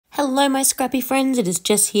Hello my Scrappy friends, it is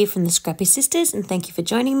Jess here from the Scrappy Sisters and thank you for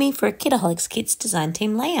joining me for a Kitaholic Kits design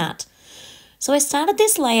team layout. So I started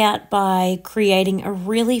this layout by creating a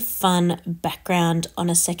really fun background on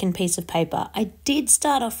a second piece of paper. I did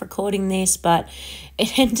start off recording this, but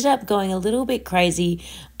it ended up going a little bit crazy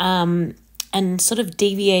and sort of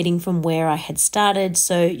deviating from where I had started.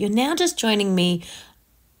 So you're now just joining me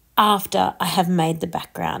after I have made the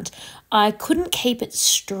background. I couldn't keep it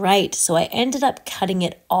straight, so I ended up cutting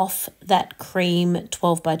it off that cream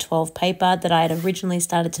 12 by 12 paper that I had originally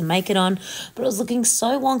started to make it on, but it was looking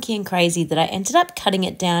so wonky and crazy that I ended up cutting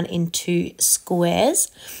it down into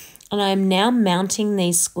squares, and I am now mounting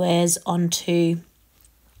these squares onto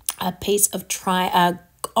a piece of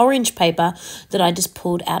orange paper that I just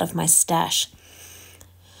pulled out of my stash.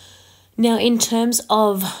 Now, in terms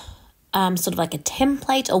of sort of like a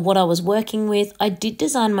template or what I was working with, I did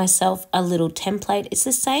design myself a little template. It's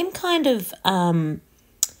the same kind of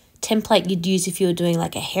template you'd use if you were doing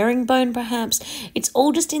like a herringbone perhaps. It's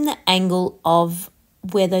all just in the angle of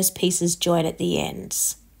where those pieces join at the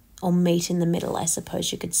ends, or meet in the middle, I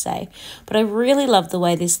suppose you could say. But I really love the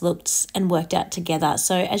way this looked and worked out together.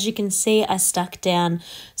 So as you can see, I stuck down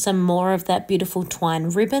some more of that beautiful twine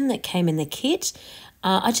ribbon that came in the kit.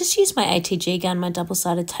 I just used my ATG gun, my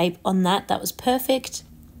double-sided tape on that. That was perfect.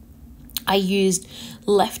 I used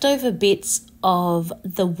leftover bits of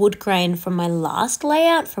the wood grain from my last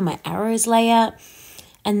layout, from my arrows layout.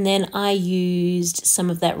 And then I used some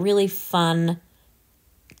of that really fun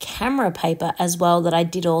camera paper as well that I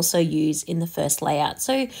did also use in the first layout.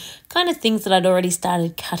 So kind of things that I'd already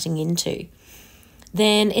started cutting into.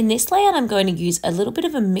 Then in this layout, I'm going to use a little bit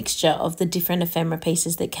of a mixture of the different ephemera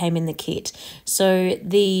pieces that came in the kit. So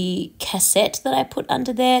the cassette that I put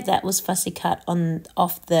under there, that was fussy cut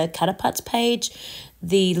off the Cutter Putts page.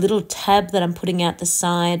 The little tab that I'm putting out the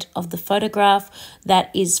side of the photograph, that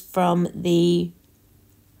is from the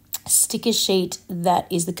sticker sheet that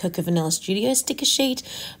is the Cocoa Vanilla Studio sticker sheet.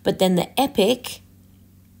 But then the epic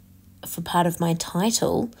for part of my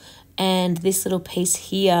title, and this little piece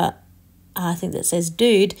here, I think that says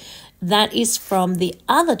dude, that is from the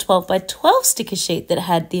other 12 by 12 sticker sheet that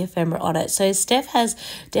had the ephemera on it. So Steph has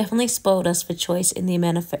definitely spoiled us for choice in the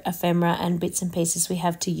amount of ephemera and bits and pieces we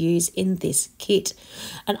have to use in this kit.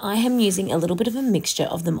 And I am using a little bit of a mixture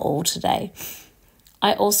of them all today.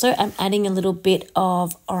 I also am adding a little bit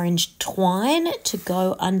of orange twine to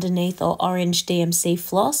go underneath, or orange DMC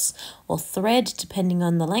floss or thread, depending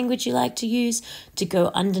on the language you like to use, to go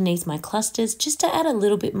underneath my clusters, just to add a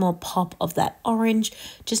little bit more pop of that orange,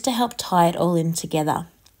 just to help tie it all in together.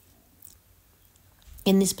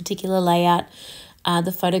 In this particular layout,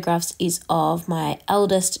 the photographs is of my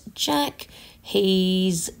eldest, Jack.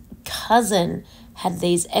 His cousin had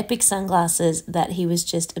these epic sunglasses that he was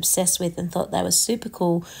just obsessed with and thought they were super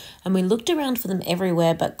cool, and we looked around for them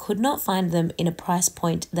everywhere but could not find them in a price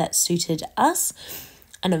point that suited us.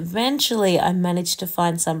 And eventually I managed to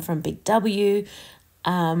find some from Big W,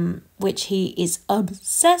 which he is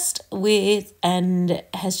obsessed with and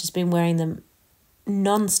has just been wearing them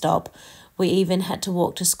non-stop. We even had to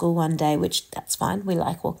walk to school one day, which that's fine. We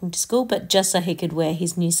like walking to school, but just so he could wear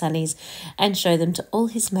his new sunnies and show them to all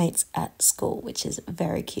his mates at school, which is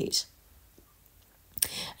very cute.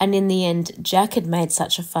 And in the end, Jack had made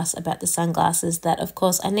such a fuss about the sunglasses that, of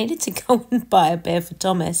course, I needed to go and buy a pair for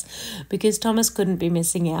Thomas because Thomas couldn't be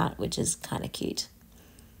missing out, which is kind of cute.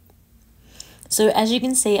 So as you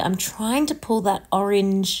can see, I'm trying to pull that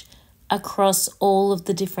orange across all of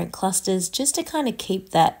the different clusters just to kind of keep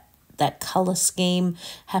that color scheme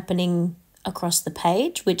happening across the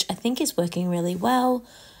page, which I think is working really well,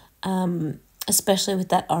 especially with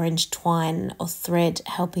that orange twine or thread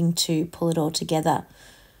helping to pull it all together.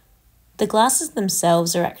 The glasses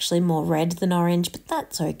themselves are actually more red than orange, but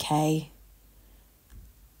that's okay.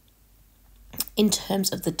 In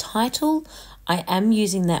terms of the title, I am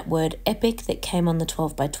using that word epic that came on the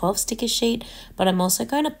 12 by 12 sticker sheet, but I'm also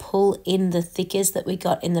going to pull in the thickers that we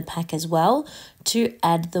got in the pack as well to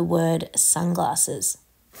add the word sunglasses.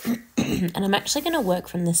 And I'm actually going to work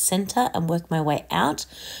from the center and work my way out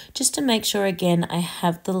just to make sure, again, I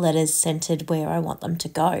have the letters centered where I want them to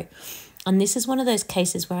go. And this is one of those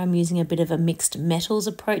cases where I'm using a bit of a mixed metals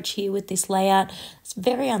approach here with this layout. It's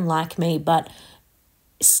very unlike me, but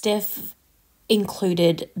Steph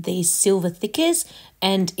included these silver thickers,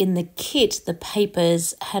 and in the kit the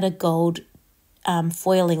papers had a gold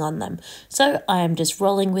foiling on them. So I am just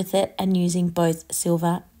rolling with it and using both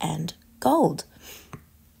silver and gold.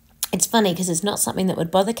 It's funny because it's not something that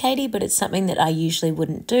would bother Katie, but it's something that I usually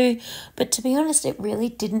wouldn't do. But to be honest, it really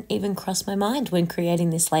didn't even cross my mind when creating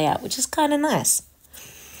this layout, which is kind of nice.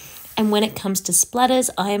 And when it comes to splatters,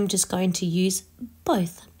 I am just going to use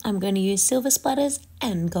both. I'm going to use silver splatters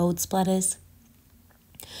and gold splatters.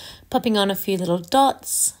 Popping on a few little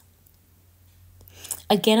dots.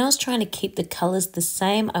 Again, I was trying to keep the colours the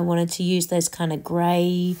same. I wanted to use those kind of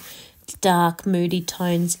grey, dark, moody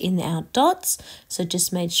tones in our dots. So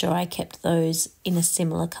just made sure I kept those in a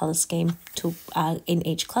similar colour scheme to in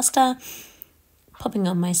each cluster. Popping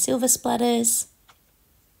on my silver splatters.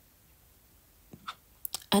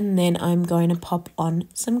 And then I'm going to pop on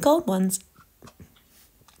some gold ones.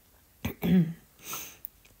 And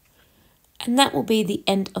that will be the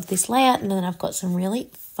end of this layout. And then I've got some really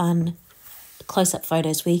fun close-up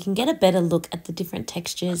photos where you can get a better look at the different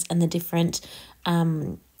textures and the different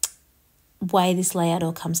way this layout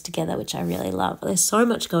all comes together, which I really love. There's so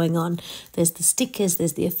much going on. There's the stickers,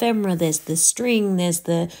 there's the ephemera, there's the string, there's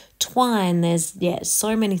the twine, there's, yeah,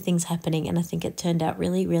 so many things happening, and I think it turned out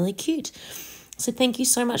really, really cute. So thank you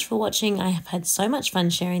so much for watching. I have had so much fun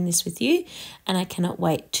sharing this with you, and I cannot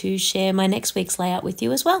wait to share my next week's layout with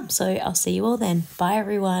you as well. So I'll see you all then. Bye,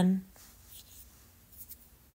 everyone.